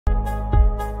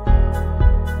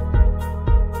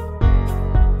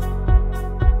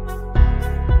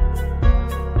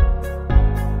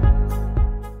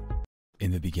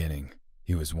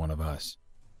He was one of us,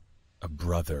 a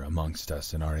brother amongst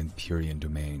us in our Empyrean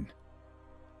domain.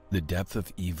 The depth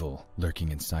of evil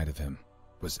lurking inside of him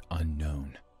was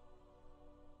unknown.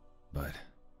 But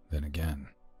then again,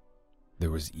 there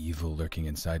was evil lurking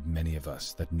inside many of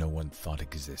us that no one thought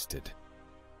existed.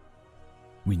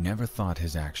 We never thought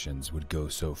his actions would go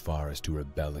so far as to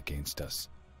rebel against us.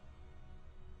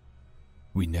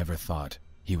 We never thought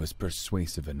he was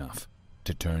persuasive enough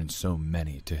to turn so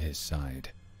many to his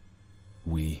side.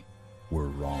 We were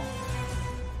wrong.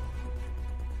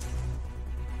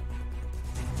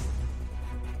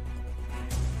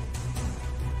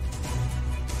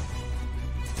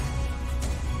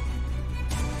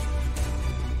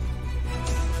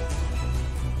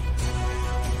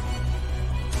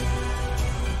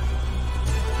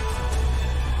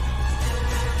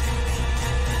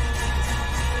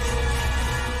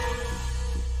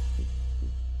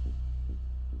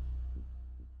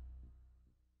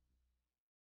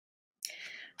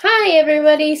 Hi,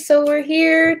 everybody. So we're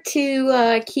here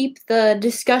to keep the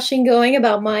discussion going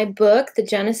about my book, The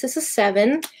Genesis of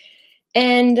Seven.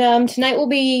 And tonight we'll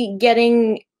be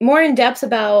getting more in depth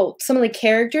about some of the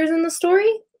characters in the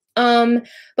story.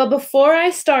 But before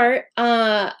I start,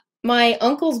 my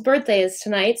uncle's birthday is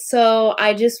tonight, so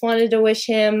I just wanted to wish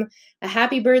him a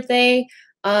happy birthday.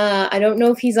 I don't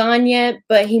know if he's on yet,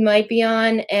 but he might be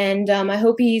on, and I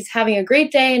hope he's having a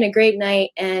great day and a great night,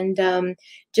 and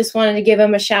just wanted to give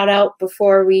him a shout out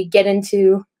before we get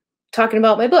into talking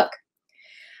about my book.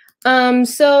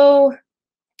 So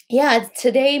yeah,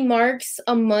 today marks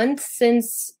a month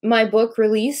since my book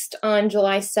released on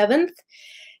July 7th,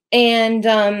 and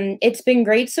it's been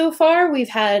great so far. We've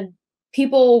had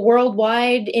people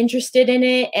worldwide interested in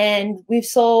it, and we've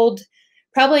sold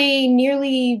probably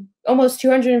nearly almost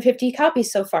 250 copies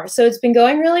so far. So it's been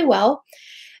going really well.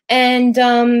 And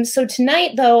so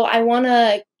tonight, though, I want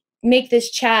to make this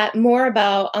chat more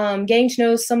about getting to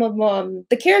know some of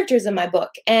the characters in my book.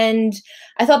 And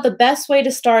I thought the best way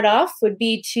to start off would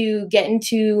be to get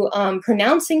into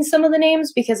pronouncing some of the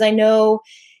names, because I know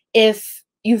if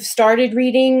you've started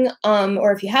reading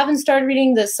or if you haven't started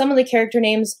reading, some of the character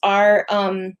names are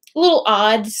a little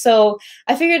odd. So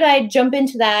I figured I'd jump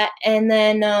into that, and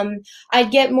then I'd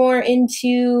get more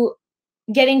into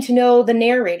getting to know the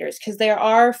narrators, because there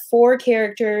are 4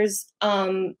 characters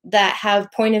that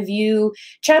have point of view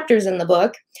chapters in the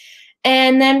book.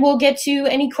 And then we'll get to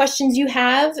any questions you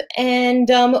have, and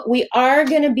we are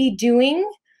going to be doing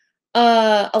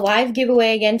a live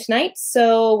giveaway again tonight,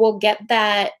 so we'll get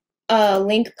that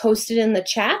link posted in the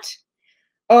chat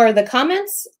or the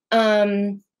comments.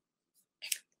 And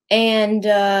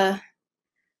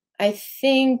I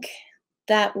think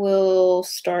that will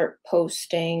start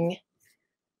posting.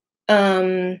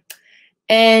 And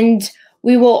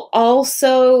we will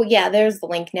also, yeah, there's the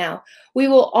link now. We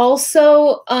will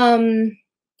also,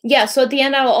 yeah, so at the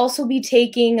end, I will also be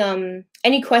taking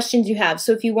any questions you have.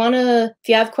 So if you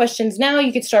have questions now,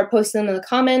 you could start posting them in the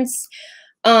comments.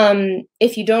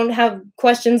 If you don't have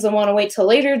questions and want to wait till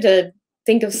later to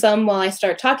think of some while I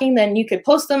start talking, then you could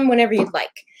post them whenever you'd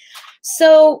like.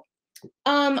 So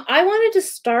I wanted to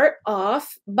start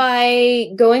off by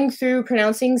going through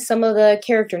pronouncing some of the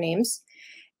character names.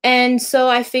 And so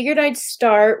I figured I'd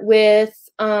start with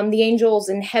the angels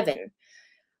in heaven.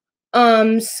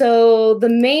 So the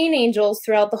main angels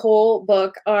throughout the whole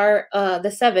book are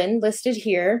the 7 listed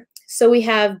here. So we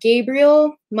have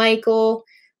Gabriel, Michael,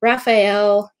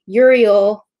 Raphael,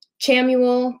 Uriel,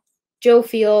 Chamuel,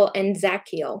 Jophiel, and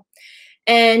Zachiel.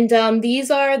 And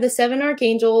these are the 7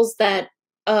 archangels that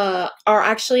are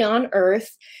actually on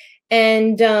earth,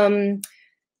 and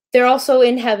they're also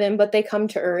in heaven, but they come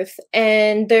to earth,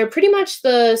 and they're pretty much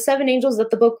the 7 angels that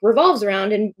the book revolves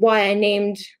around, and why I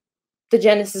named the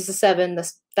Genesis of 7.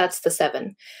 That's the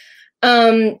 7.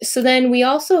 So then we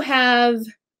also have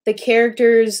the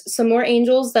characters, some more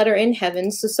angels that are in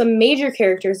heaven, so some major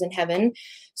characters in heaven.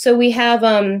 So we have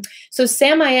so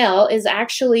Samael is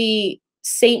actually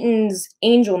Satan's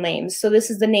angel name. So this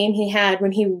is the name he had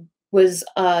when he was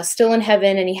still in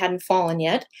heaven and he hadn't fallen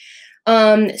yet.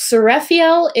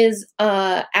 Seraphiel is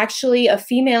actually a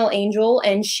female angel,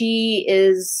 and she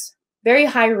is very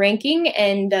high ranking,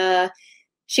 and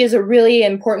she has a really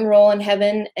important role in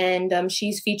heaven, and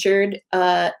she's featured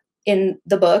in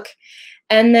the book.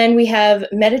 And then we have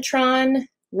Metatron,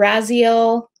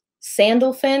 Raziel,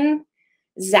 Sandalphon,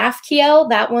 Zaphkiel.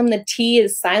 That one, the T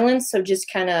is silent, so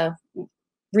just kind of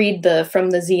read from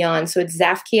the Z on. So it's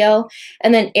Zaphkiel,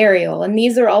 and then Ariel. And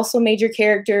these are also major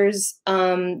characters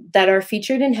that are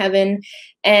featured in heaven.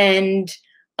 And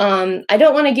I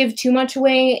don't want to give too much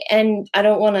away, and I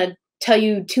don't want to tell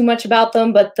you too much about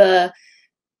them, but the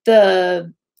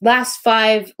the last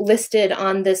 5 listed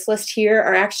on this list here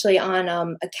are actually on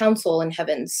a council in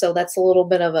heaven. So that's a little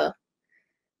bit of a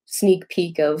sneak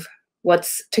peek of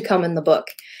what's to come in the book.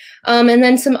 And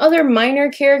then some other minor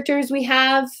characters we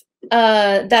have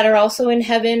that are also in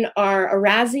heaven are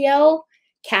Araziel,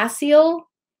 Cassiel,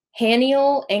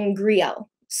 Haniel, and Griel.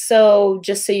 So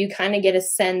just so you kind of get a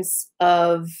sense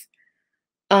of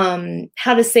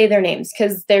how to say their names,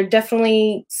 because they're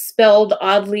definitely spelled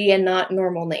oddly and not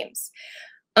normal names.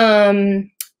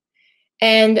 And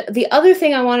the other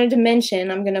thing I wanted to mention,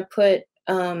 I'm going to put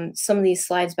some of these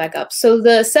slides back up. So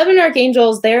the 7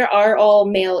 archangels, there are all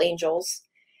male angels.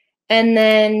 And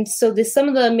then, so some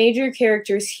of the major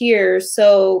characters here,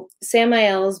 so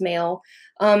Samael is male,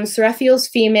 Seraphiel's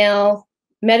female,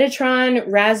 Metatron,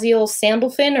 Raziel,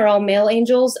 Sandalphon are all male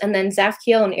angels, and then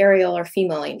Zaphkiel and Ariel are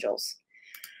female angels.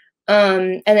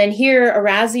 And then here,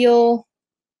 Araziel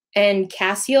and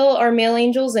Cassiel are male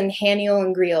angels, and Haniel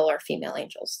and Griel are female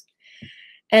angels.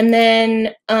 And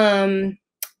then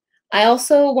I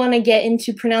also want to get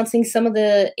into pronouncing some of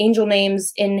the angel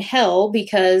names in hell,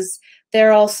 because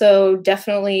they're also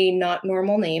definitely not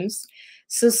normal names.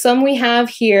 So some we have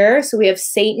here. So we have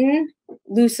Satan,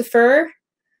 Lucifer,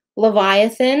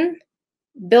 Leviathan,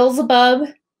 Beelzebub,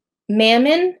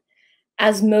 Mammon,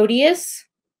 Asmodeus,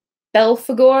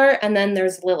 Belphegor, and then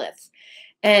there's Lilith.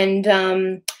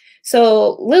 And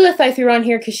so Lilith I threw on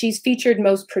here because she's featured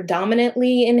most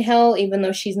predominantly in hell, even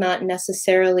though she's not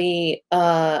necessarily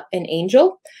an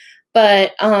angel.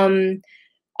 But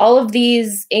all of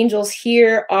these angels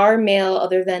here are male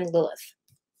other than Lilith.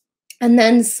 And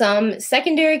then some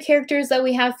secondary characters that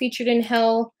we have featured in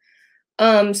hell.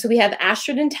 So we have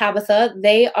Astrid and Tabitha.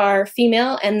 They are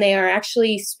female, and they are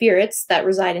actually spirits that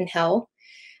reside in hell.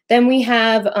 Then we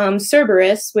have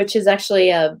Cerberus, which is actually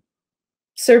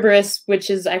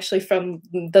from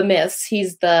the myths.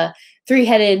 He's the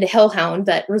 3-headed hellhound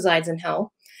that resides in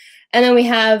hell. And then we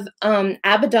have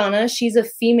Abaddon. She's a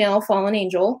female fallen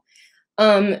angel.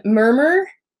 Murmur,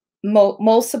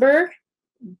 Mulciber,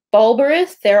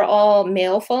 Balberith, they're all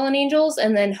male fallen angels.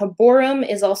 And then Haborum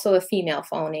is also a female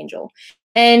fallen angel.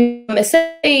 And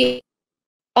essentially,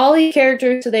 all these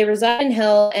characters, so they reside in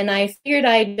hell, and I figured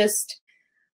I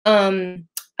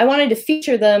wanted to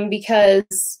feature them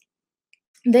because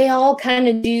they all kind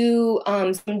of do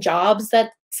some jobs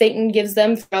that Satan gives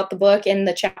them throughout the book and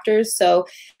the chapters. So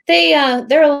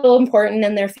they're a little important,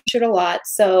 and they're featured a lot.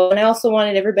 So, and I also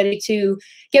wanted everybody to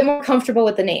get more comfortable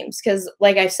with the names, because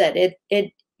like I said,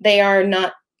 they are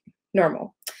not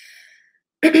normal.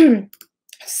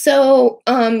 So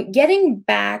getting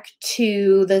back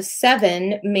to the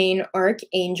 7 main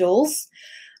archangels,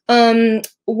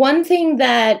 one thing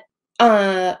that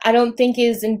I don't think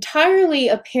is entirely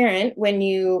apparent when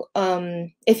you,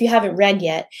 if you haven't read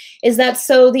yet, is that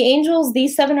so the angels,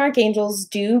 these 7 archangels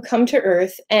do come to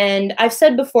Earth, and I've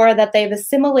said before that they've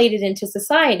assimilated into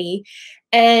society,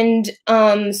 and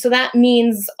so that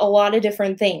means a lot of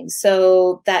different things.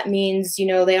 So that means, you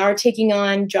know, they are taking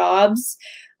on jobs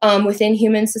within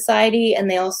human society, and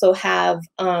they also have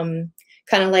kind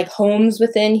of like homes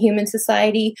within human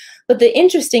society. But the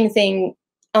interesting thing,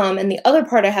 and the other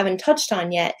part I haven't touched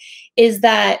on yet, is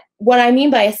that what I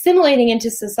mean by assimilating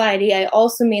into society, I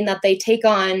also mean that they take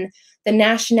on the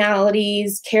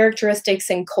nationalities, characteristics,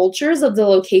 and cultures of the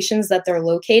locations that they're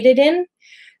located in.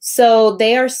 So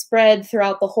they are spread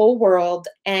throughout the whole world,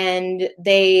 and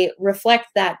they reflect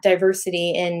that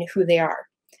diversity in who they are.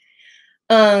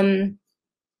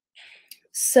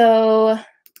 So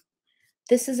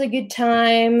this is a good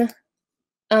time.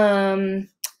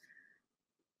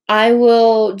 I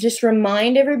will just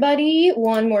remind everybody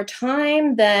one more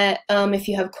time that if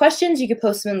you have questions, you could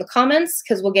post them in the comments,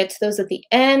 because we'll get to those at the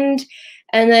end.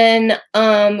 And then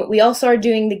we also are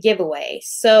doing the giveaway.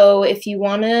 So if you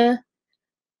want to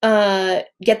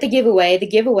get the giveaway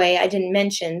I didn't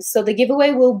mention. So the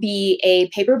giveaway will be a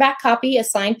paperback copy, a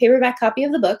signed paperback copy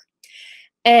of the book.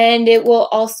 And it will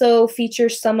also feature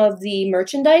some of the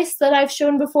merchandise that I've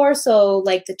shown before. So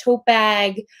like the tote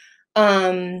bag,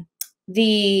 all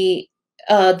the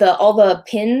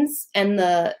pins, and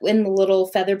in the little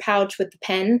feather pouch with the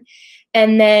pen.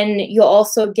 And then you'll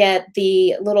also get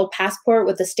the little passport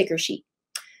with the sticker sheet.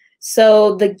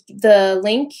 So the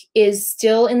link is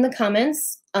still in the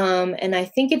comments, and I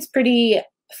think it's pretty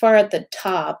far at the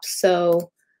top,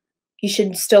 so you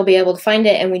should still be able to find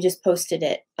it, and we just posted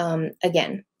it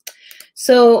again.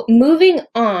 So moving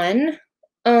on,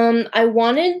 I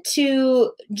wanted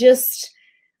to just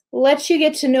let you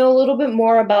get to know a little bit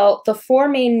more about the 4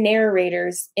 main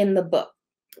narrators in the book.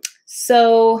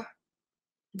 So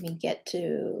let me get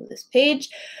to this page.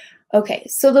 Okay,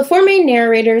 so the four main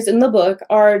narrators in the book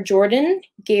are Jordan,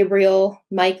 Gabriel,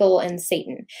 Michael, and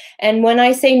Satan. And when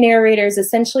I say narrators,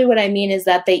 essentially what I mean is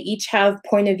that they each have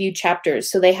point of view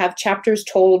chapters. So they have chapters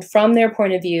told from their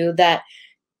point of view that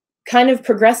kind of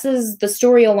progresses the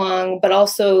story along, but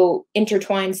also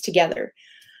intertwines together.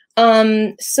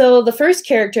 So the first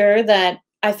character that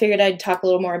I figured I'd talk a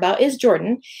little more about is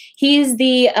Jordan. He's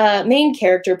the main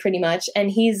character pretty much,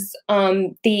 and he's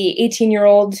the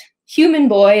 18-year-old human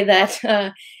boy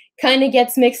that kind of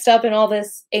gets mixed up in all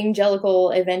this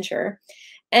angelical adventure.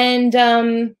 And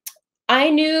I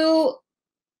knew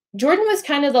Jordan was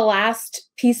kind of the last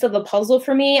piece of the puzzle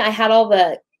for me. I had all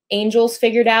the angels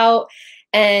figured out,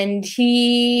 and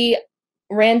he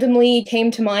randomly came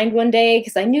to mind one day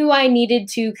because I knew I needed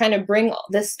to kind of bring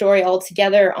this story all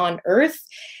together on Earth.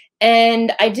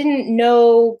 And I didn't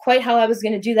know quite how I was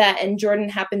going to do that. And Jordan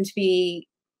happened to be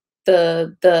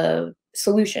the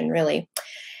solution, really.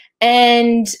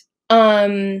 And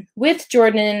with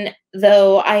Jordan,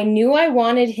 though, I knew I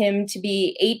wanted him to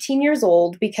be 18 years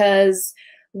old because,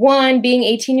 one, being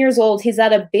 18 years old, he's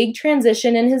at a big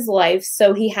transition in his life.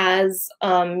 So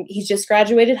he's just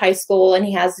graduated high school and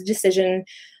he has the decision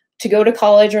to go to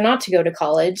college or not to go to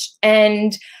college.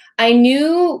 And I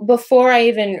knew before I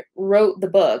even wrote the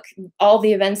book, all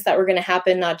the events that were going to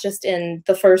happen, not just in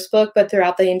the first book, but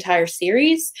throughout the entire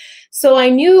series. So I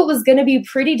knew it was going to be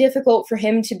pretty difficult for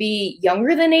him to be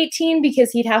younger than 18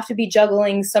 because he'd have to be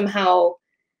juggling somehow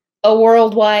a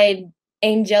worldwide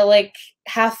angelic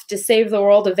have to save the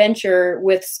world adventure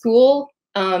with school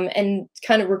and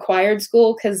kind of required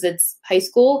school because it's high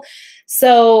school.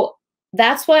 So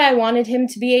that's why I wanted him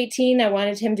to be 18. I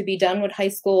wanted him to be done with high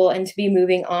school and to be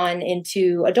moving on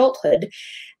into adulthood.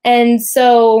 And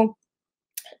so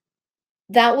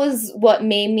that was what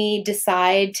made me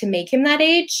decide to make him that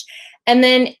age. And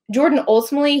then Jordan,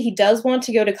 ultimately, he does want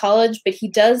to go to college, but he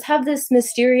does have this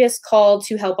mysterious call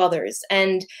to help others.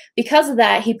 And because of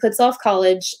that, he puts off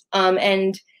college.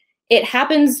 And it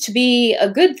happens to be a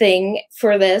good thing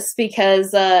for this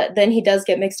because then he does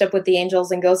get mixed up with the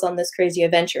angels and goes on this crazy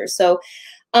adventure. So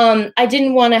I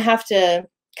didn't want to have to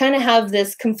kind of have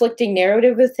this conflicting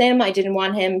narrative with him. I didn't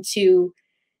want him to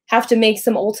have to make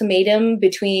some ultimatum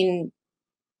between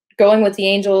going with the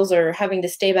angels or having to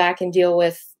stay back and deal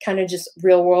with kind of just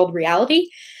real world reality.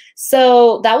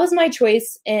 So that was my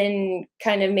choice in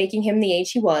kind of making him the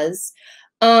age he was.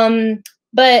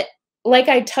 But like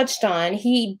I touched on,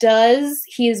 he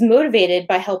is motivated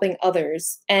by helping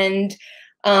others. And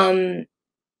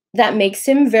that makes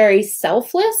him very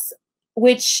selfless,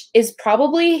 which is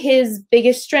probably his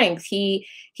biggest strength.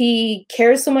 He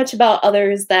cares so much about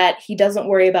others that he doesn't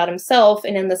worry about himself.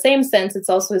 And in the same sense, it's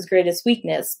also his greatest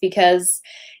weakness because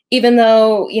even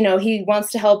though, he wants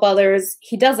to help others,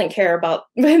 he doesn't care about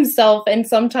himself. And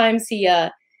sometimes he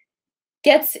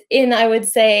gets in, I would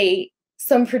say,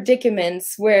 some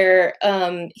predicaments where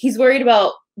he's worried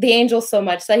about the angels so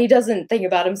much that he doesn't think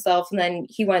about himself, and then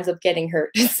he winds up getting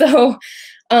hurt. So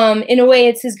in a way,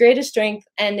 it's his greatest strength,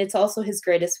 and it's also his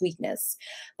greatest weakness.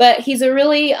 But he's a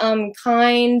really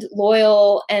kind,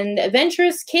 loyal, and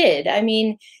adventurous kid. I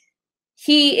mean,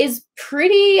 he is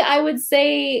pretty, I would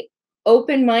say,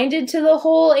 open-minded to the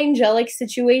whole angelic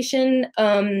situation.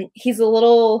 He's a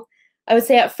little, I would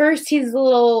say at first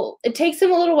it takes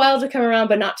him a little while to come around,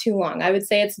 but not too long. I would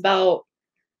say it's about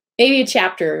maybe a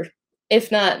chapter,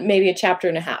 if not maybe a chapter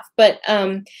and a half. But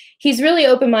he's really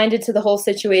open-minded to the whole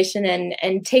situation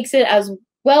and takes it as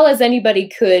well as anybody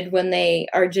could when they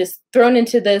are just thrown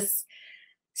into this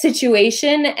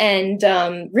situation and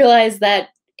realize that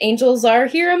angels are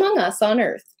here among us on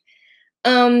Earth.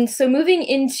 So moving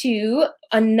into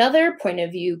another point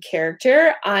of view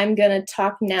character, I'm going to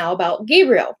talk now about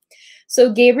Gabriel.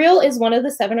 So Gabriel is one of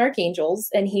the 7 archangels,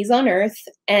 and he's on Earth.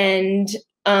 And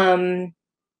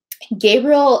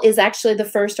Gabriel is actually the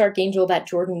first archangel that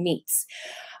Jordan meets.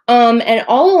 And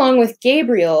all along with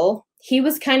Gabriel, he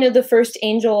was kind of the first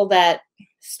angel that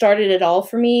started it all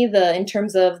for me, in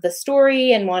terms of the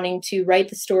story and wanting to write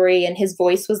the story, and his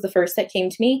voice was the first that came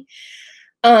to me.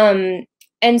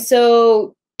 And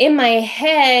so in my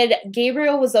head,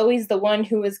 Gabriel was always the one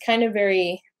who was kind of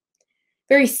very,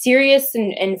 very serious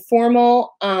and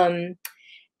formal,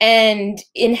 and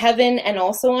in heaven and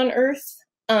also on Earth.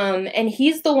 And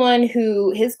he's the one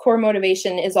who his core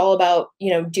motivation is all about,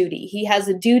 duty. He has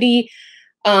a duty.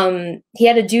 He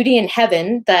had a duty in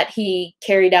heaven that he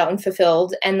carried out and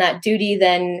fulfilled. And that duty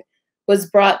then was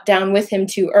brought down with him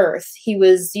to Earth. He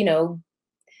was,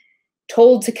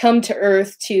 told to come to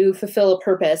Earth to fulfill a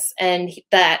purpose. And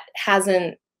that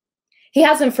he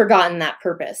hasn't forgotten that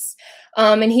purpose.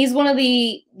 And he's one of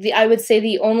the I would say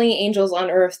the only angels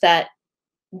on earth that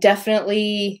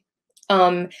definitely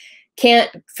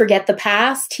can't forget the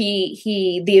past.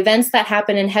 The events that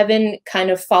happen in heaven kind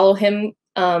of follow him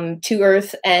to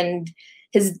earth and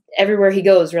everywhere he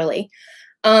goes, really.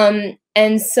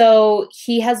 And so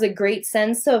he has a great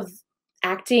sense of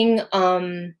acting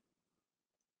on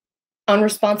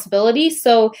responsibility.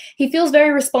 So he feels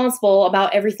very responsible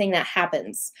about everything that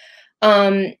happens.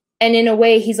 And in a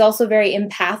way, he's also very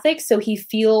empathic. So he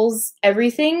feels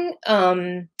everything.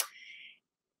 And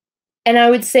I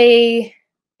would say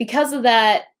because of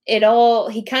that,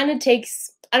 he kind of takes,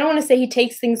 I don't want to say he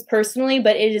takes things personally,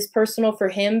 but it is personal for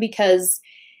him because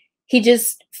he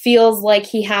just feels like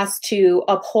he has to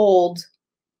uphold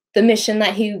the mission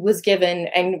that he was given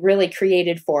and really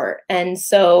created for. And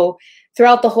so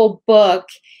throughout the whole book,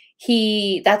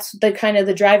 that's the kind of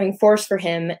the driving force for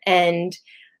him. And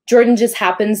Jordan just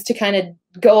happens to kind of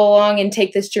go along and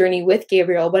take this journey with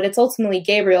Gabriel, but it's ultimately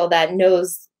Gabriel that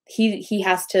knows he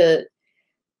has to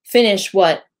finish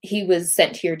what he was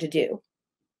sent here to do.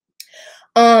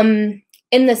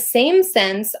 In the same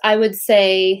sense, I would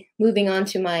say, moving on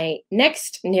to my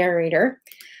next narrator,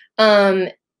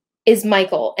 is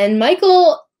Michael. And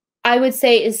Michael, I would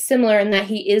say, is similar in that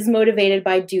he is motivated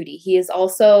by duty.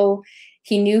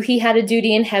 He knew he had a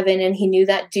duty in heaven, and he knew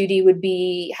that duty would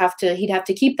he'd have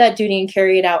to keep that duty and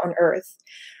carry it out on earth.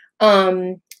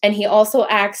 And he also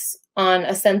acts on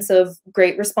a sense of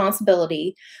great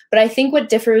responsibility. But I think what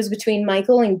differs between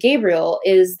Michael and Gabriel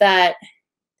is that,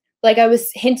 like I was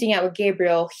hinting at with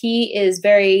Gabriel, he is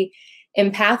very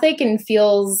empathic and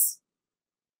feels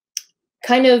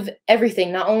kind of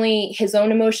everything, not only his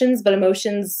own emotions, but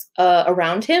emotions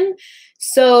around him.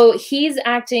 So he's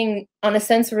acting on a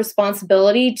sense of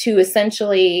responsibility to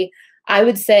essentially, I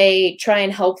would say, try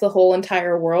and help the whole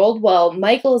entire world, while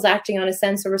Michael is acting on a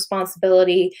sense of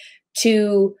responsibility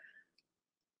to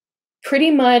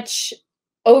pretty much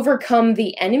overcome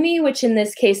the enemy, which in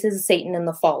this case is Satan and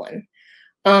the fallen.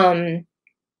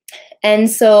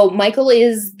 And so Michael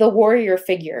is the warrior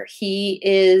figure. He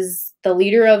is the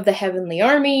leader of the heavenly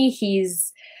army.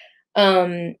 He's,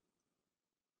 he's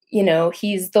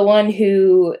the one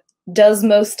who does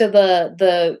most of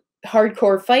the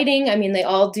hardcore fighting. I mean, they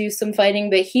all do some fighting,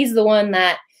 but he's the one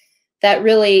that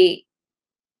really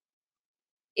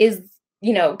is,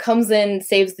 comes in,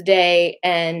 saves the day,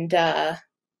 and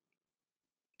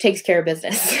takes care of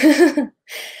business.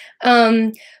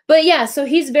 But yeah, so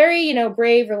he's very,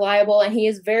 brave, reliable, and he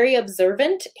is very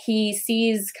observant. He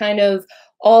sees kind of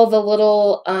all the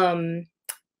little,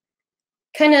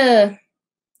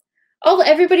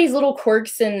 everybody's little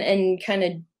quirks and kind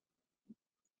of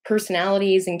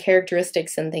personalities and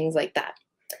characteristics and things like that.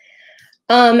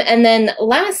 And then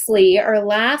lastly, our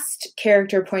last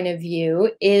character point of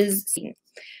view is Satan.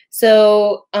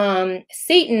 So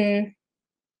Satan,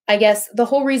 I guess the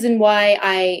whole reason why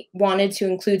I wanted to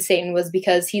include Satan was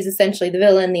because he's essentially the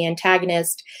villain, the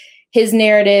antagonist. His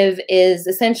narrative is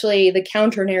essentially the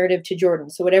counter narrative to Jordan.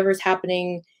 So whatever's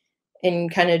happening in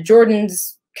kind of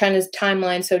Jordan's kind of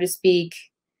timeline, so to speak,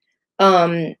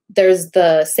 there's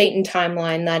the Satan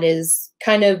timeline that is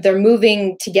kind of, they're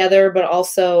moving together, but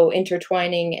also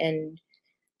intertwining, and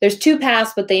there's two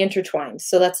paths, but they intertwine.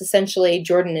 So that's essentially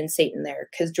Jordan and Satan there,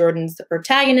 because Jordan's the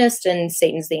protagonist and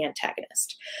Satan's the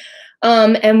antagonist.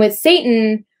 And with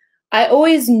Satan, I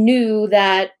always knew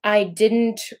that I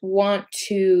didn't want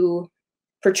to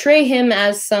portray him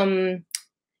as some,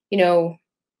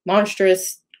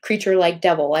 monstrous creature like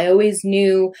devil. I always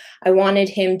knew I wanted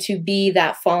him to be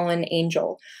that fallen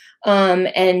angel.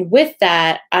 And with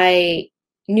that, I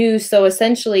knew, so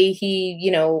essentially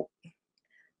he,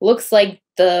 looks like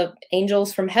the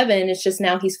angels from heaven. It's just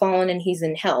now he's fallen and he's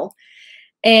in hell.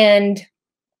 And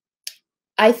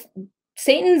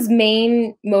Satan's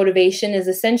main motivation is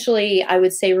essentially, I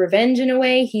would say, revenge in a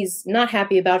way. He's not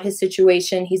happy about his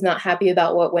situation. He's not happy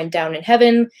about what went down in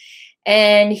heaven.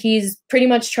 And he's pretty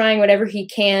much trying whatever he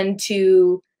can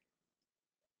to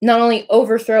not only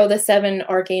overthrow the 7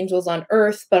 archangels on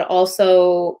earth, but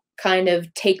also kind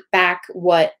of take back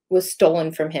what was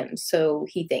stolen from him, so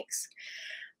he thinks.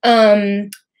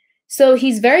 So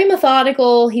he's very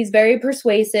methodical, he's very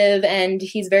persuasive, and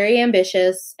he's very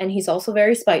ambitious, and he's also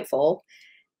very spiteful,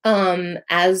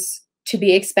 as to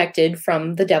be expected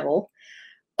from the devil.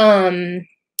 And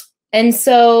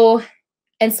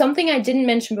something I didn't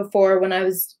mention before when I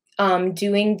was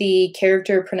doing the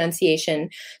character pronunciation.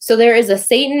 So there is a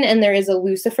Satan and there is a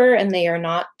Lucifer, and they are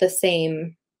not the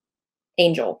same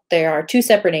angel. They are 2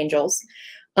 separate angels.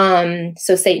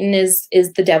 So Satan is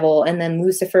the devil, and then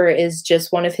Lucifer is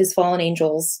just one of his fallen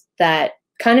angels that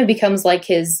kind of becomes like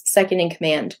his second in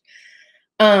command.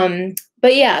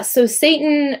 But yeah, so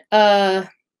Satan,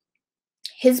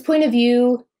 his point of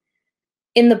view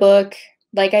in the book,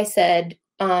 like I said,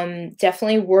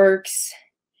 definitely works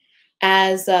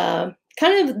as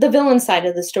kind of the villain side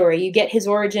of the story. You get his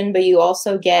origin, but you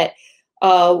also get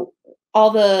all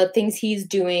the things he's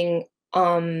doing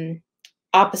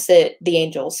opposite the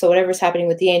angels. So whatever's happening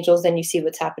with the angels, then you see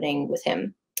what's happening with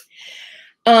him.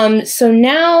 So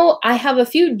now I have a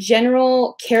few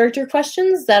general character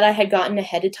questions that I had gotten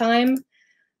ahead of time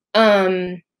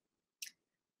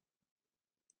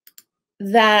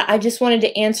that I just wanted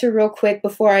to answer real quick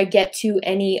before I get to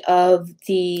any of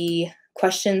the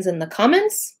questions in the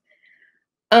comments.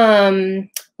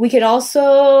 We could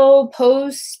also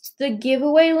post the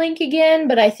giveaway link again,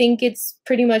 but I think it's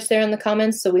pretty much there in the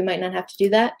comments, so we might not have to do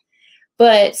that.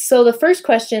 But so the first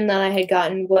question that I had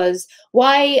gotten was,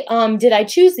 why did I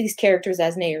choose these characters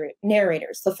as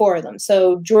narrators, the 4 of them?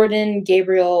 So Jordan,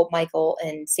 Gabriel, Michael,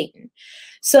 and Satan.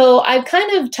 So I've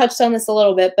kind of touched on this a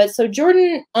little bit, but so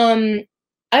Jordan,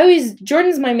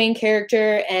 Jordan's my main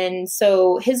character, and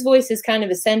so his voice is kind of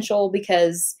essential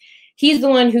because he's the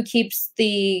one who keeps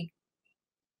the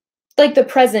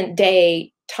present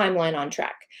day timeline on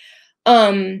track.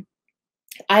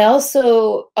 I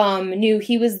also knew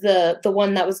he was the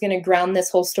one that was going to ground this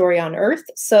whole story on Earth.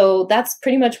 So that's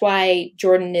pretty much why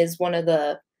Jordan is one of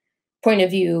the point of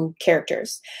view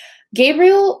characters.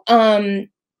 Gabriel,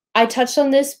 I touched on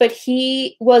this, but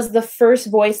he was the first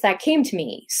voice that came to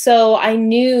me. So I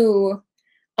knew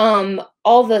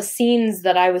all the scenes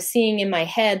that I was seeing in my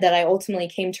head that I ultimately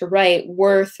came to write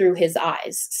were through his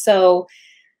eyes. So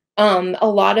a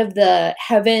lot of the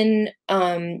heaven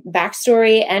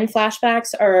backstory and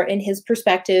flashbacks are in his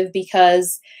perspective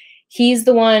because he's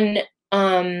the one,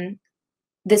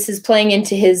 this is playing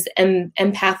into his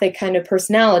empathic kind of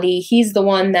personality. He's the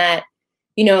one that,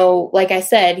 you know, like I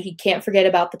said, he can't forget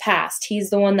about the past.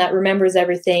 He's the one that remembers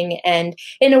everything. And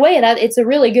in a way that it's a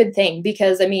really good thing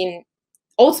because, I mean,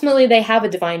 ultimately they have a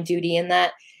divine duty and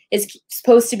that is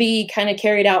supposed to be kind of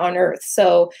carried out on Earth.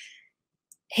 So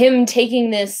him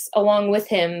taking this along with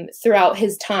him throughout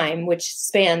his time, which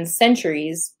spans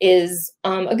centuries, is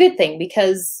a good thing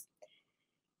because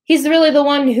he's really the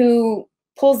one who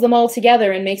pulls them all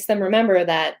together and makes them remember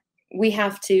that we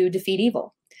have to defeat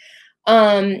evil.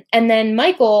 And then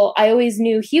Michael, I always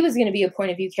knew he was going to be a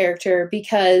point of view character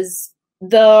because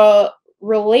the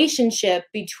relationship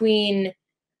between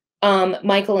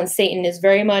Michael and Satan is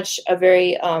very much a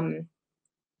very,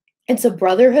 it's a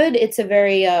brotherhood. It's a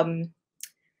very, I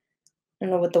don't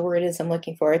know what the word is I'm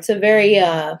looking for. It's a very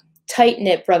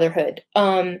tight-knit brotherhood.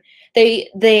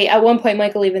 They at one point,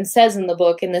 Michael even says in the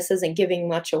book, and this isn't giving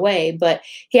much away, but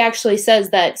he actually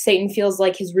says that Satan feels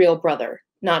like his real brother,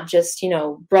 not just, you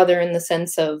know, brother in the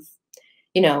sense of,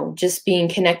 you know, just being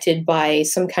connected by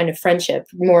some kind of friendship,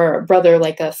 more brother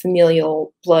like a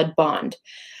familial blood bond.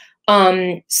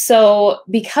 So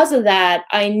because of that,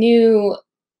 I knew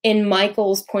in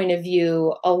Michael's point of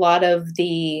view, a lot of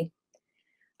the,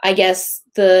 I guess,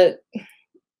 the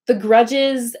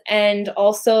grudges and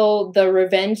also the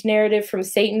revenge narrative from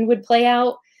Satan would play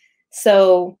out.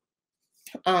 So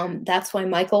that's why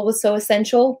Michael was so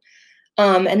essential.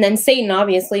 And then Satan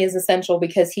obviously is essential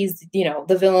because he's, you know,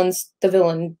 the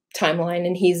villain timeline,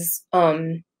 and he's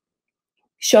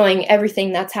showing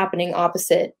everything that's happening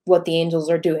opposite what the angels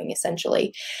are doing,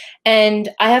 essentially. And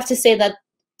I have to say that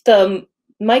the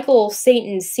Michael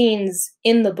Satan scenes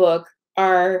in the book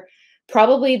are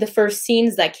probably the first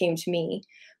scenes that came to me.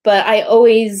 But I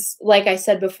always, like I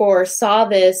said before, saw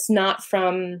this not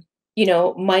from, you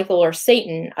know, Michael or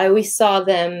Satan. I always saw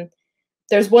them.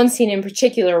 There's one scene in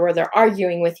particular where they're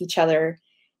arguing with each other.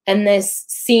 And this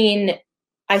scene,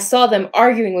 I saw them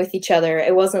arguing with each other.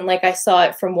 It wasn't like I saw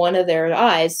it from one of their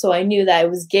eyes. So I knew that it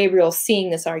was Gabriel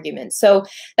seeing this argument. So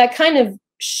that kind of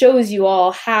shows you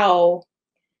all how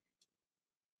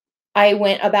I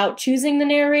went about choosing the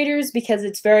narrators, because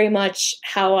it's very much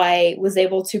how I was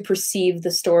able to perceive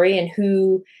the story and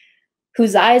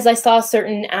whose eyes I saw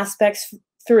certain aspects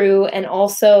through, and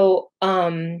also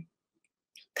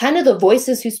kind of the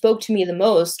voices who spoke to me the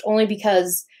most, only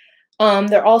because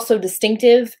they're all so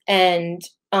distinctive, and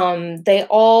they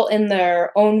all in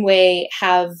their own way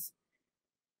have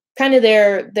kind of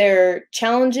their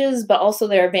challenges, but also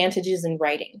their advantages in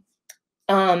writing.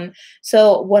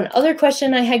 So one other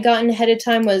question I had gotten ahead of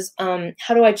time was,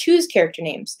 how do I choose character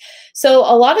names? So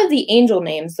a lot of the angel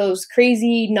names, those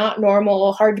crazy, not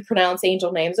normal, hard to pronounce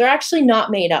angel names, are actually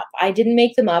not made up. I didn't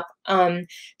make them up.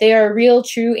 They are real,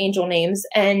 true angel names.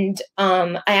 And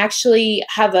I actually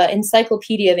have an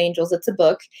encyclopedia of angels. It's a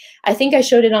book. I think I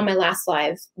showed it on my last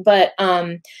live, but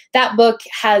that book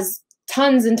has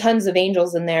tons and tons of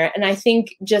angels in there. And I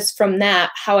think just from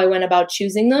that, how I went about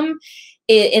choosing them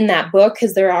in that book,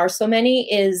 because there are so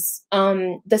many, is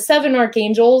the 7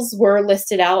 archangels were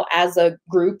listed out as a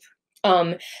group.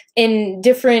 In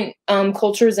different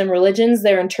cultures and religions,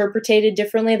 they're interpreted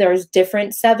differently. There's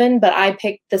different 7, but I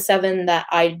picked the 7 that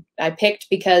I picked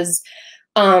because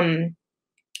kind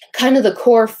of the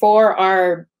core 4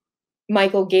 are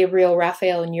Michael, Gabriel,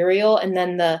 Raphael, and Uriel, and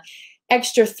then the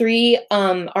extra 3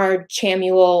 are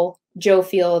Chamuel,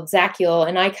 Jophiel, Zachiel,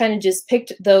 and I kind of just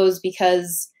picked those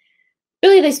because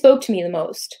really they spoke to me the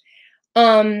most.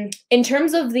 In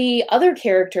terms of the other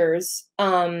characters,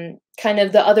 kind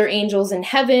of the other angels in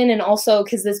heaven, and also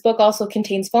because this book also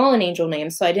contains fallen angel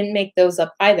names, so I didn't make those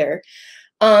up either.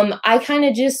 I kind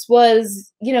of just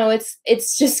was,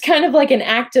 it's just kind of like an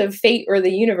act of fate or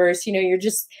the universe. You're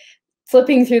just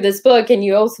flipping through this book and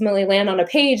you ultimately land on a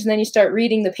page, and then you start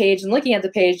reading the page and looking at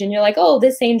the page, and you're like, oh,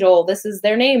 this angel, this is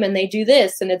their name, and they do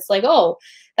this, and it's like, oh,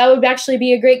 that would actually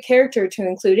be a great character to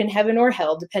include in heaven or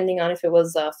hell, depending on if it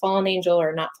was a fallen angel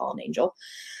or not fallen angel.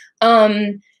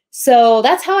 So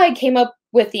that's how I came up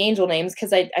with the angel names,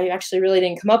 because I actually really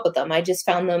didn't come up with them. I just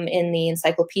found them in the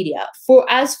encyclopedia.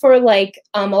 As for like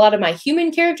a lot of my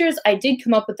human characters, I did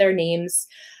come up with their names.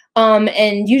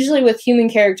 And usually with human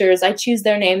characters, I choose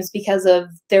their names because of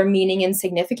their meaning and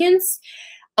significance.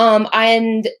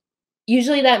 And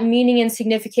usually that meaning and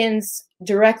significance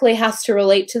directly has to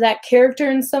relate to that character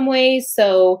in some way.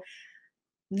 So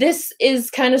this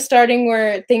is kind of starting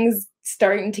where things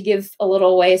starting to give a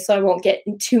little away, so I won't get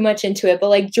too much into it. But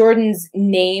like Jordan's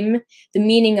name, the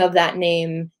meaning of that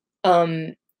name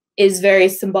is very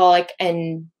symbolic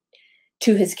and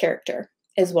to his character,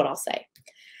 is what I'll say.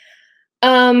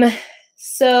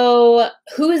 So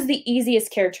who is the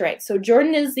easiest character to write? So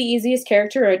Jordan is the easiest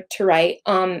character to write,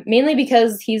 mainly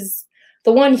because he's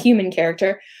the one human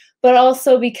character, but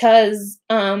also because,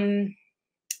 I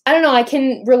don't know, I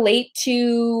can relate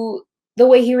to the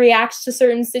way he reacts to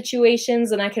certain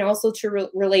situations, and I can also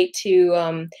relate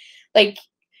to, like,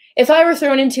 if I were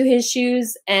thrown into his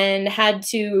shoes and had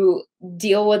to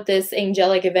deal with this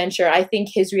angelic adventure, I think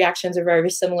his reactions are very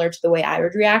similar to the way I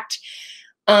would react.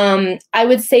 I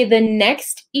would say the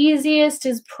next easiest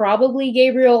is probably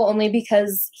Gabriel, only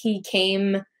because he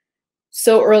came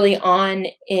so early on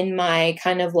in my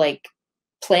kind of like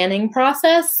planning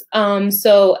process.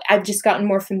 So I've just gotten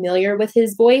more familiar with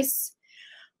his voice.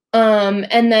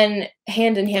 And then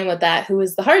hand in hand with that, who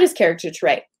is the hardest character to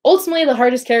write? Ultimately, the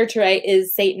hardest character to write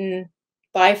is Satan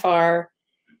by far.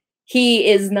 He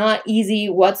is not easy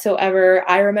whatsoever.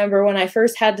 I remember when I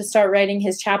first had to start writing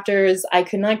his chapters, I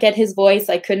could not get his voice.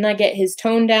 I could not get his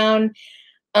tone down.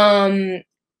 And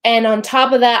on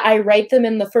top of that, I write them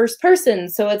in the first person.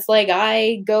 So it's like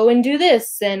I go and do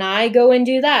this and I go and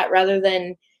do that, rather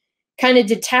than kind of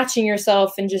detaching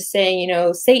yourself and just saying,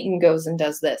 Satan goes and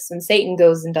does this and Satan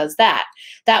goes and does that.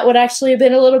 That would actually have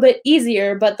been a little bit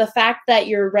easier. But the fact that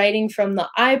you're writing from the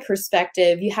I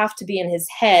perspective, you have to be in his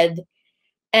head.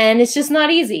 And it's just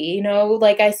not easy.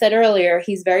 Like I said earlier,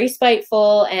 he's very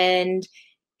spiteful and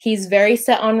he's very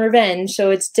set on revenge. So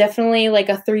it's definitely like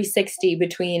a 360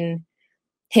 between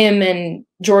him and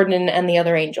Jordan and the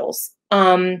other angels.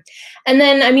 And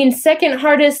then, I mean, second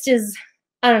hardest is,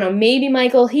 I don't know, maybe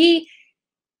Michael.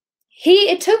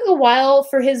 It took a while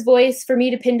for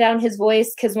me to pin down his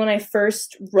voice, because when I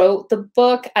first wrote the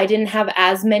book, I didn't have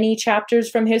as many chapters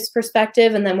from his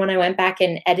perspective. And then when I went back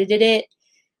and edited it,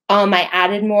 I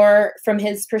added more from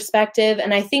his perspective,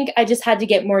 and I think I just had to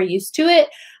get more used to it.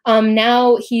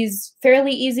 Now he's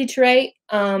fairly easy to write,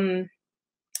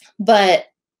 but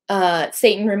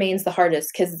Satan remains the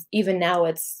hardest, because even now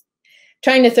it's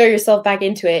trying to throw yourself back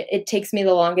into it. It takes me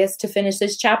the longest to finish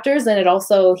his chapters, and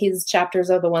his chapters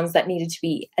are the ones that needed to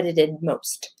be edited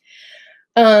most.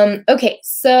 Okay,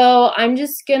 so I'm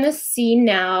just gonna see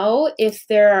now if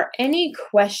there are any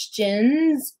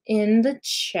questions in the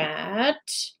chat.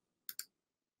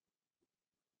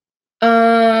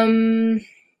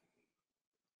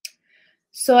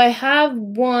 So I have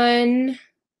one.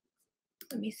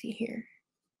 Let me see here.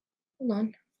 Hold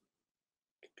on.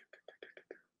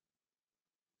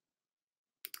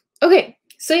 Okay,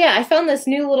 so yeah, I found this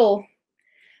new little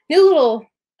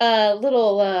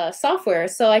little software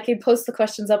so I could post the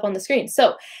questions up on the screen.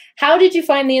 So, how did you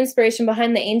find the inspiration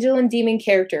behind the angel and demon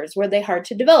characters? Were they hard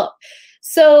to develop?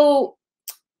 So,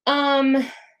 trying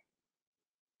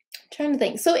to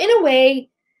think. So, in a way,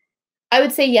 I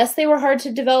would say yes, they were hard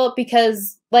to develop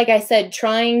because, like I said,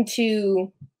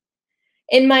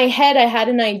 in my head, I had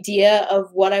an idea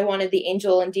of what I wanted the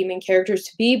angel and demon characters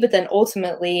to be, but then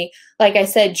ultimately, like I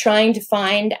said, trying to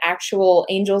find actual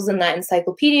angels in that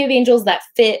encyclopedia of angels that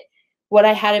fit what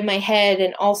I had in my head,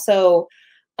 and also,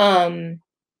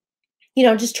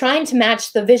 just trying to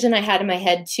match the vision I had in my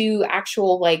head to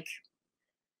actual, like,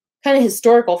 kind of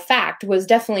historical fact was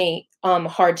definitely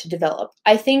hard to develop.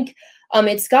 I think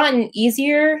it's gotten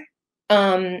easier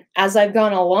as I've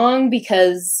gone along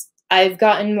because I've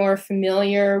gotten more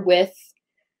familiar with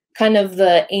kind of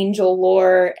the angel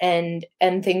lore and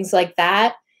things like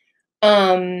that.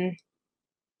 I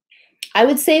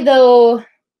would say though,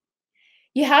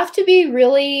 you have to be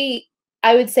really,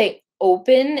 I would say,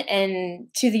 open and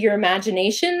to your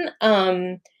imagination.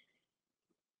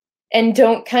 And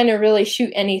don't kind of really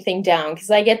shoot anything down,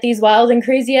 because I get these wild and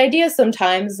crazy ideas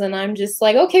sometimes, and I'm just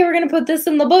like, okay, we're gonna put this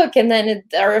in the book, and then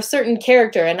or a certain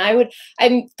character, and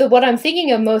what I'm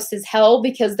thinking of most is Hell,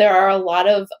 because there are a lot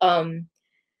of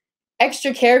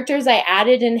extra characters I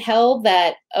added in Hell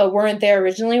that weren't there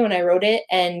originally when I wrote it,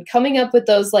 and coming up with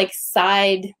those like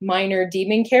side minor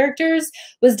demon characters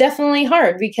was definitely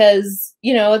hard because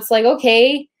it's like,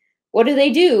 okay, what do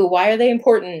they do? Why are they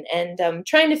important? And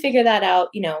trying to figure that out,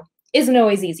 isn't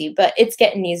always easy, but it's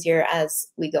getting easier as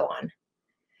we go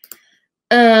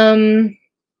on.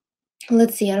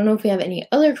 Let's see. I don't know if we have any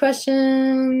other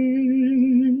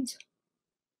questions.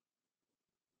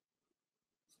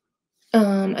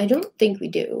 I don't think we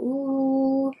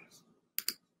do.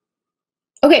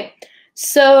 Okay,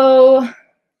 so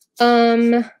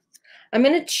I'm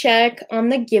gonna check on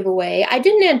the giveaway. I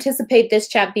didn't anticipate this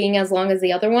chat being as long as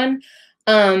the other one.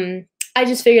 I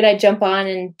just figured I'd jump on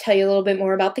and tell you a little bit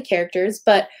more about the characters,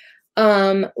 but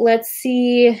let's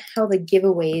see how the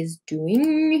giveaway is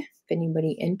doing. If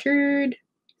anybody entered.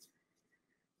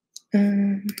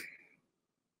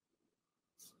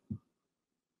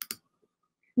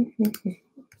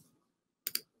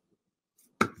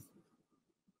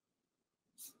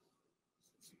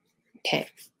 Okay,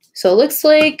 so it looks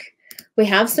like we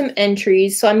have some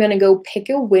entries, so I'm going to go pick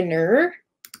a winner.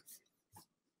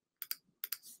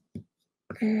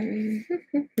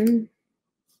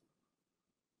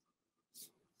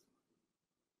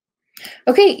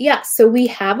 Okay, yeah, so we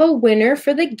have a winner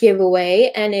for the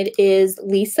giveaway, and it is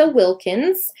Lisa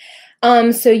Wilkins.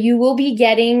 So you will be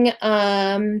getting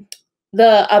a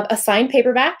signed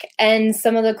paperback and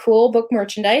some of the cool book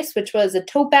merchandise, which was a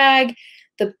tote bag,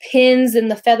 the pins in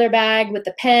the feather bag with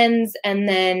the pens, and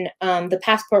then the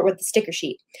passport with the sticker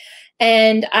sheet.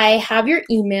 And I have your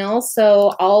email,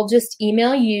 so I'll just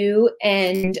email you,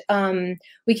 and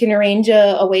we can arrange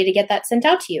a way to get that sent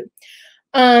out to you.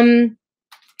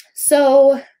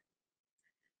 So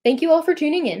thank you all for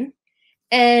tuning in.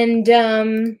 And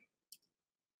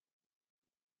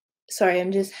sorry,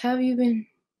 have you been?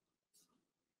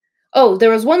 Oh,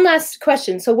 there was one last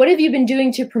question. So what have you been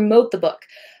doing to promote the book?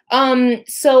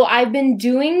 So I've been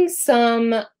doing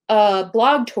some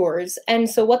blog tours. And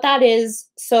so what that is,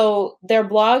 so they're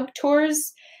blog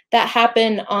tours that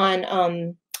happen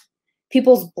on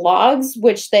people's blogs,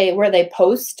 where they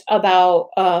post about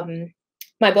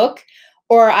my book,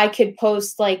 or I could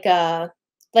post like a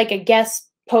guest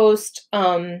post,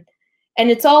 and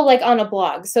it's all like on a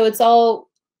blog. So it's all,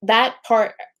 that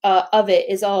part of it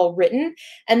is all written.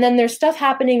 And then there's stuff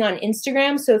happening on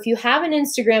Instagram. So if you have an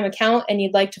Instagram account and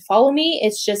you'd like to follow me,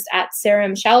 it's just at Sara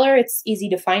M Schaller. It's easy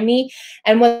to find me.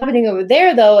 And what's happening over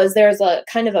there, though, is there's a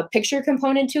kind of a picture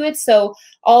component to it. So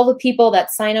all the people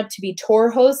that sign up to be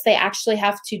tour hosts, they actually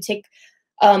have to take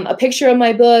a picture of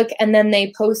my book, and then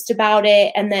they post about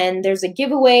it. And then there's a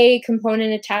giveaway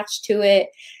component attached to it.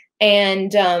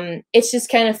 And it's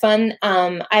just kind of fun.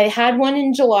 I had one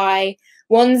in July.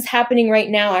 One's happening right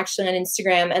now, actually, on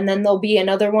Instagram, and then there'll be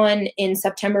another one in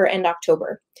September and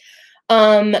October.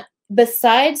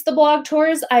 Besides the blog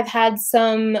tours, I've had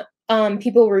some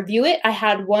people review it. I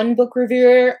had one book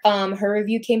reviewer, her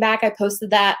review came back. I posted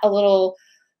that a little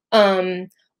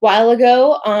while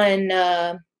ago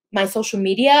on my social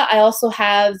media. I also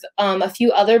have a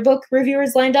few other book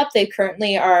reviewers lined up. They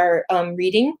currently are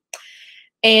reading.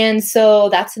 And so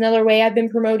that's another way I've been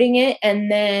promoting it.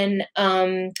 And then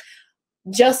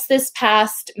just this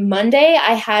past Monday,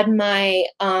 I had my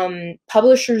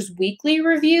Publishers Weekly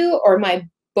review, or my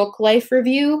Book Life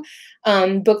review.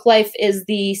 Book Life is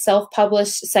the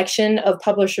self-published section of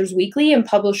Publishers Weekly, and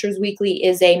Publishers Weekly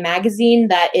is a magazine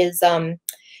that is,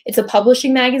 it's a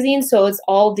publishing magazine, so it's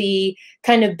all the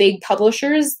kind of big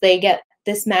publishers. They get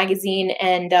this magazine,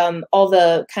 and all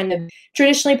the kind of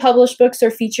traditionally published books are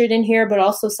featured in here, but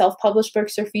also self-published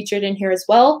books are featured in here as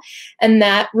well. And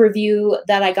that review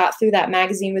that I got through that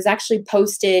magazine was actually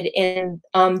posted in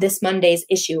this Monday's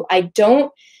issue. I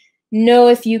don't know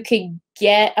if you could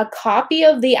get a copy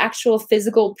of the actual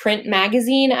physical print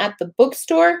magazine at the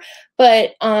bookstore,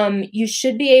 but you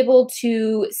should be able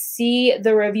to see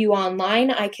the review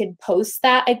online. I could post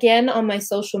that again on my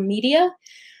social media.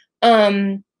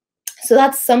 So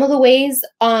that's some of the ways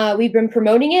we've been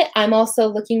promoting it. I'm also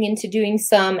looking into doing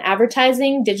some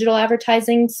advertising, digital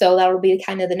advertising, so that'll be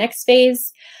kind of the next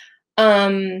phase.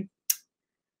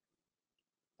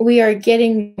 We are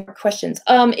getting more questions.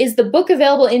 Is the book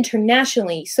available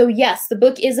internationally? So yes, the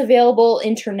book is available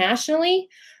internationally.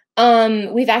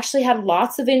 We've actually had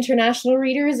lots of international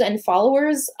readers and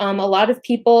followers. A lot of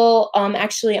people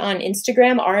actually on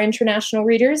Instagram are international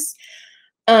readers.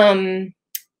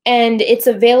 And it's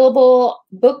available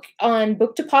on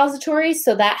Book Depository,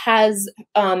 so that has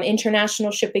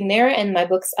international shipping there, and my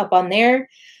book's up on there.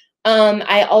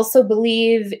 I also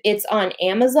believe it's on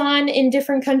Amazon in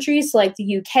different countries, like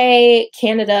the UK,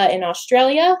 Canada, and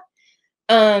Australia.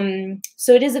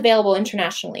 So it is available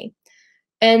internationally.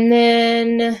 And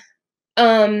then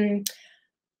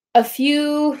a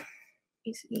few, let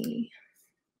me see.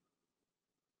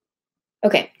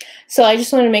 Okay, so I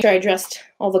just wanted to make sure I addressed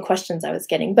all the questions I was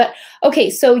getting. But okay,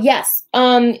 so yes,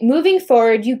 moving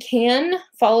forward, you can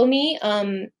follow me.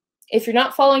 If you're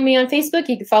not following me on Facebook,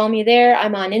 you can follow me there.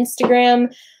 I'm on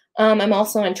Instagram. I'm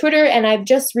also on Twitter, and I've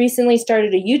just recently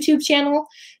started a YouTube channel,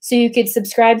 so you could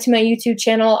subscribe to my YouTube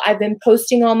channel. I've been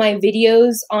posting all my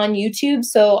videos on YouTube,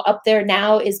 so up there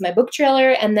now is my book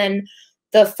trailer, and then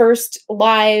the first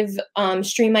live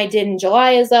stream I did in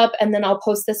July is up, and then I'll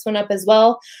post this one up as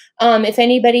well. If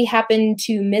anybody happened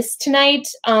to miss tonight,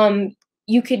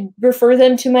 you could refer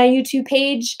them to my YouTube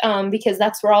page because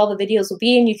that's where all the videos will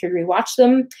be, and you could rewatch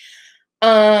them.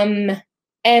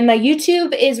 And my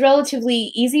YouTube is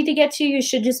relatively easy to get to. You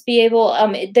should just be able,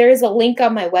 there is a link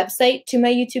on my website to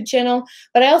my YouTube channel,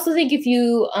 but I also think if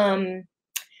you,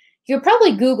 you'll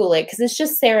probably Google it because it's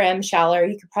just Sara M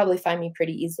Schaller. You could probably find me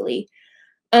pretty easily.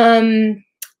 And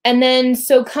then,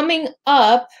 so coming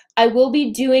up, I will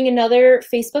be doing another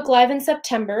Facebook Live in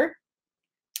September.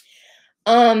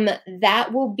 That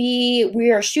will be,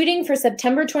 we are shooting for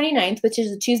September 29th, which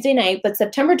is a Tuesday night, but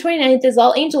September 29th is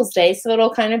All Angels Day, so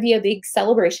it'll kind of be a big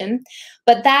celebration.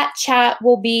 But that chat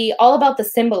will be all about the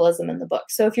symbolism in the book.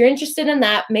 So if you're interested in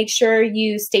that, make sure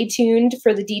you stay tuned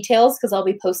for the details because I'll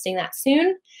be posting that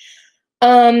soon.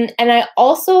 And I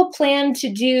also plan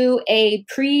to do a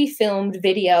pre-filmed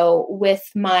video with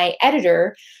my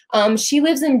editor. She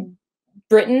lives in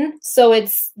Britain, so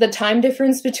it's the time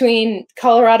difference between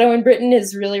Colorado and Britain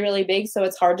is really, really big, so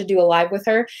it's hard to do a live with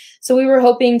her. So we were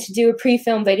hoping to do a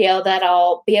pre-film video that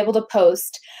I'll be able to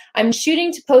post. I'm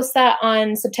shooting to post that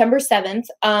on September 7th,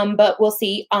 but we'll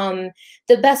see.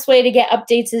 The best way to get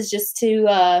updates is just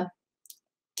to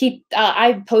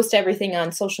I post everything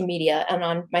on social media and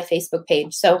on my Facebook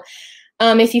page. So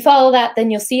if you follow that,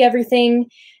 then you'll see everything.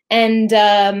 And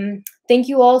thank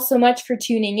you all so much for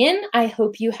tuning in. I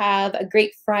hope you have a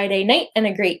great Friday night and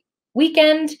a great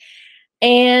weekend.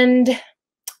 And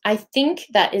I think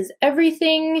that is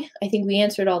everything. I think we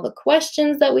answered all the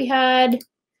questions that we had.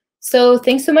 So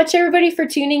thanks so much, everybody, for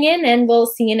tuning in, and we'll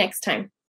see you next time.